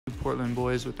Portland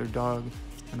boys with their dog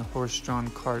and a horse-drawn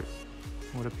cart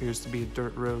on what appears to be a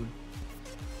dirt road.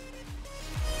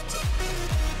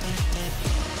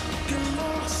 Get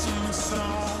lost in the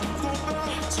sound, go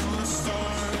back to the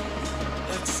start.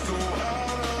 Let's go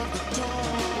out of the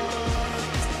dark.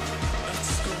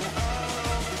 Let's go out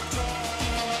of the dark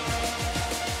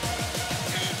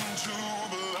into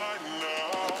the light now.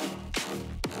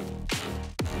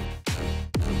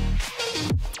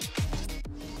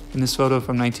 In this photo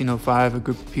from 1905, a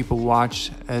group of people watch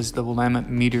as the Willamette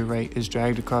meteorite is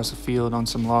dragged across a field on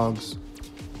some logs.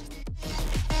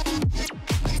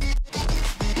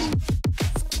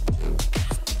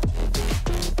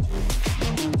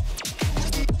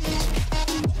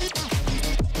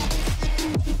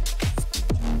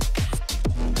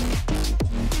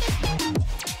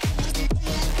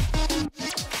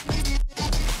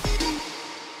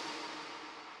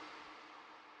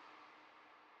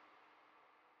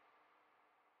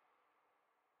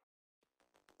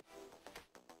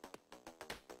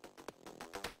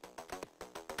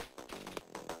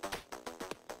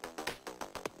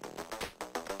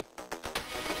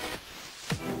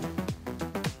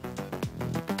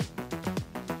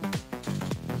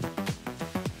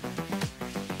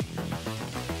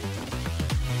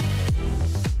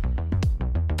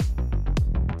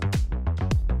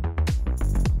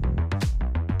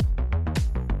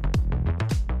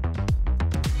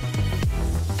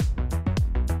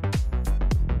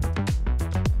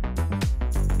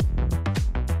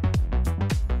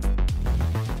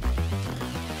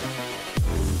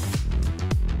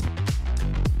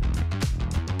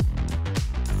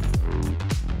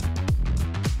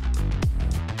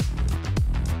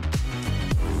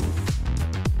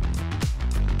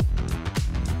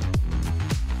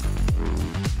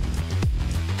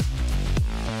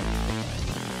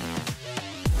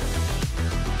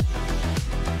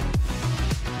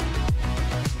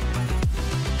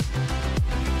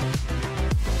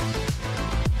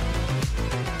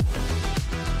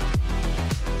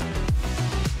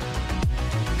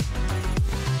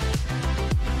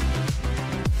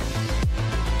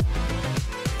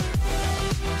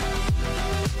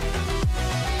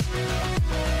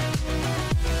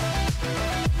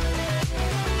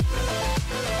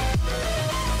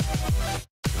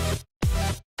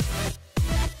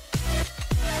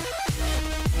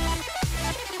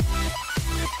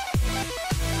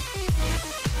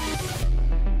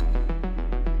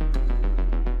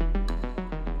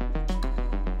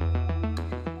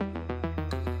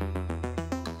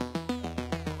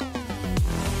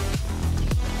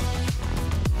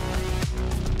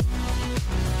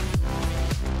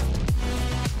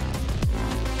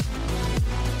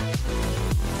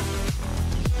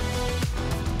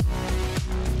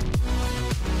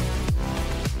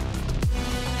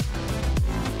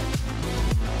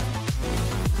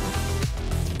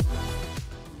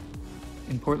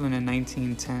 In Portland in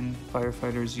 1910,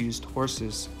 firefighters used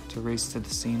horses to race to the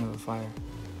scene of a fire.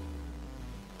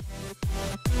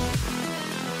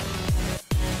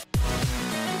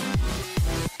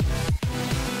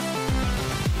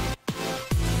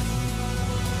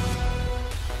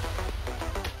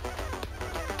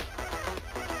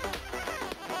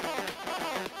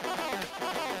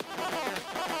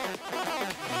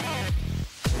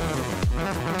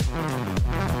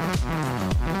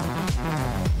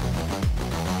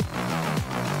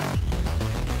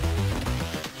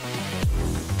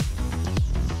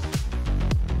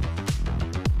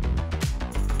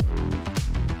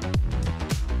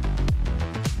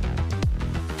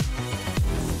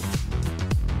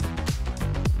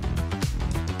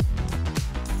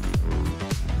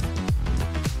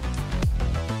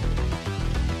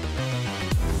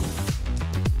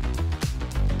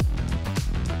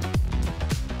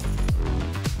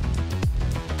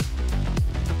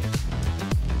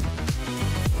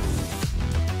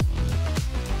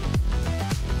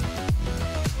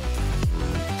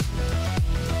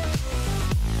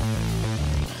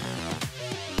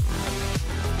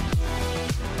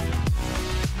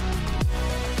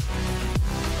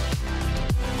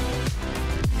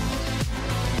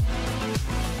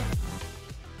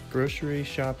 Grocery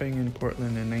shopping in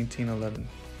Portland in 1911.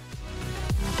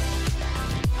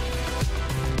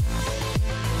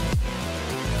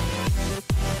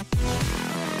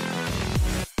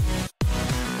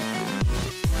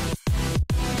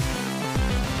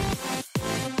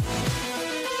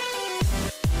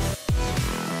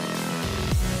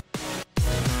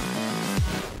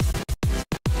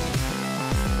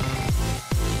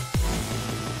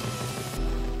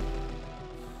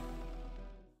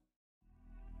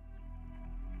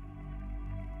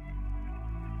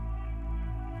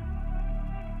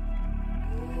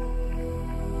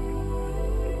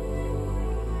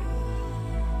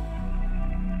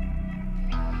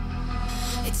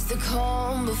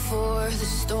 calm before the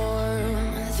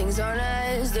storm. Things aren't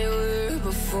as they were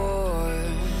before.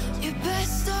 You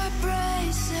best start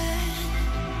bracing.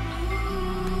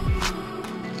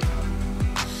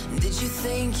 Did you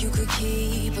think you could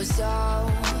keep us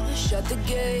out? Shut the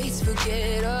gates,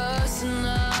 forget us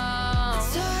now.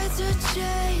 The tides are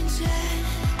changing.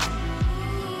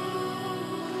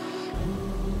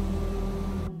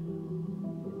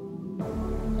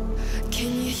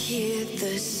 Can you hear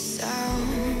the sound?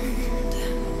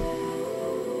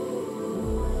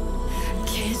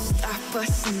 Can't stop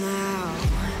us now.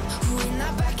 We're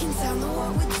not back in town, know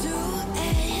what we're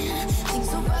doing. Things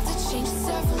are about to change, it's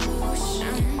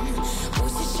evolution.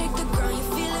 Voices shake the ground, you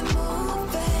feel it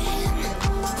moving.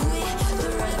 We're the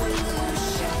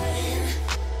revolution.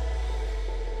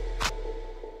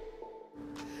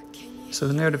 So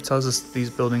the narrative tells us that these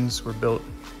buildings were built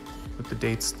with the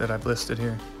dates that I've listed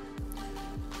here.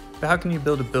 But how can you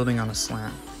build a building on a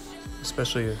slant,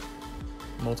 especially a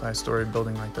multi-story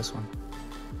building like this one,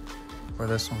 or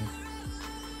this one?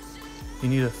 You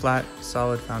need a flat,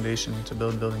 solid foundation to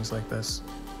build buildings like this.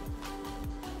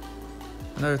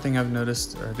 Another thing I've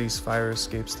noticed are these fire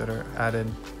escapes that are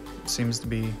added. It seems to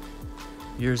be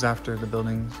years after the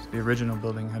original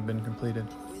building had been completed.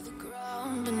 With the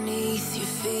ground beneath your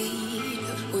feet,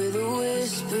 with a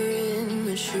whisper in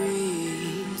the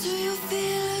trees. Do you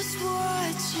feel us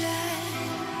watching?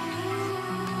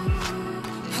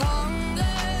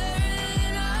 Hunger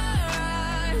in our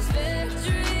eyes,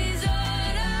 victories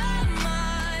on our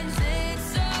minds.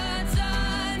 It's our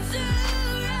time to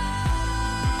rise.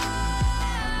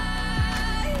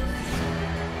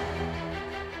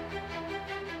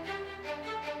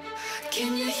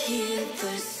 Can you hear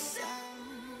the sound?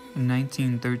 In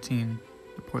 1913,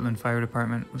 the Portland Fire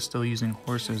Department was still using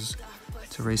horses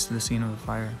to race to the scene of the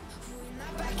fire.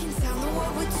 Back in town, know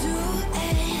what we're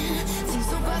doing. Things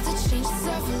are about to change, it's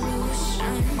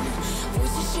evolution.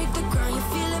 Voices shake the ground, you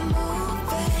feel it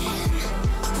moving.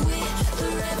 We're the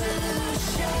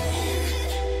revolution.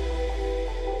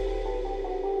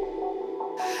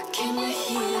 Can you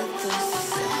hear the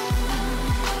sound?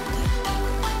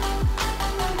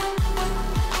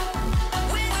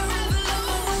 We're the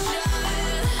revolution.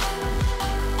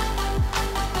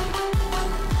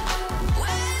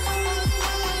 We're the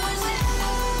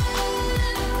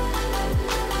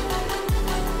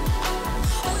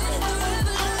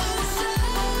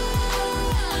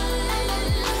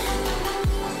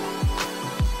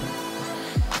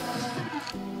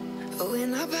we're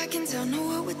not back in town, know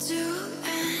what we're doing.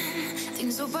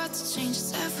 Things are about to change,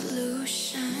 it's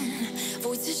evolution.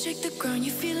 Voices shake the ground,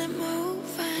 you feel it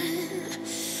moving.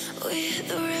 We're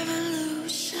the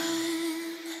revolution.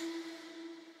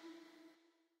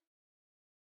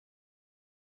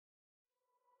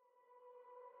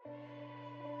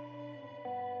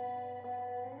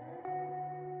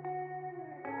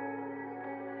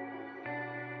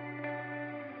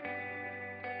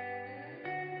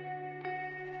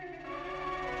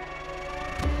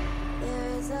 There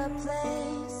is a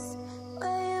place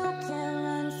where you can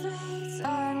run free.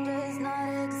 Time does not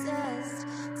exist.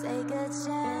 Take a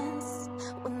chance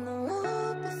when the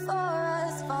road before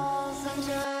us falls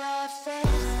under our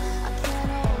face. I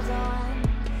can't hold on.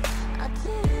 I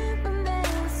can't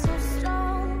remain so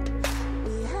strong.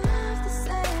 We have the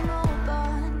same old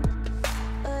bond,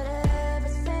 but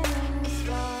everything is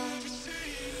gone.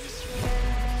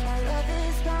 My love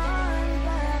is gone,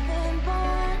 but I've been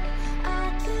born. I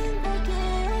can't make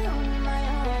it on my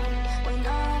own when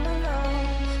I'm alone.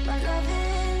 My love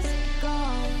is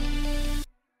gone.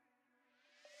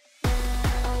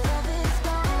 My love is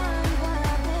gone, but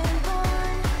I've been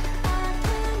born. I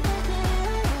can't make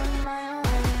it on my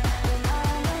own when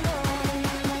I'm alone.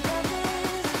 My love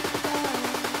is gone.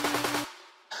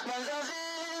 My love is.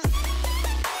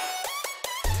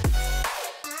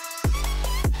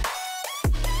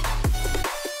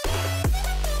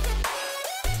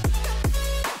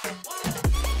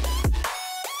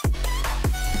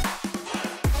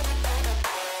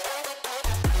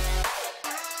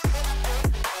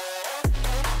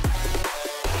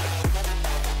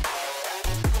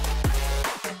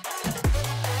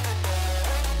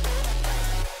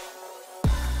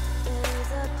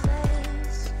 There's a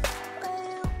place where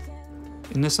you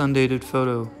can. In this undated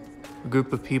photo, a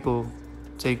group of people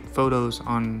take photos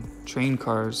on train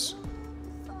cars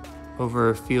over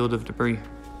a field of debris.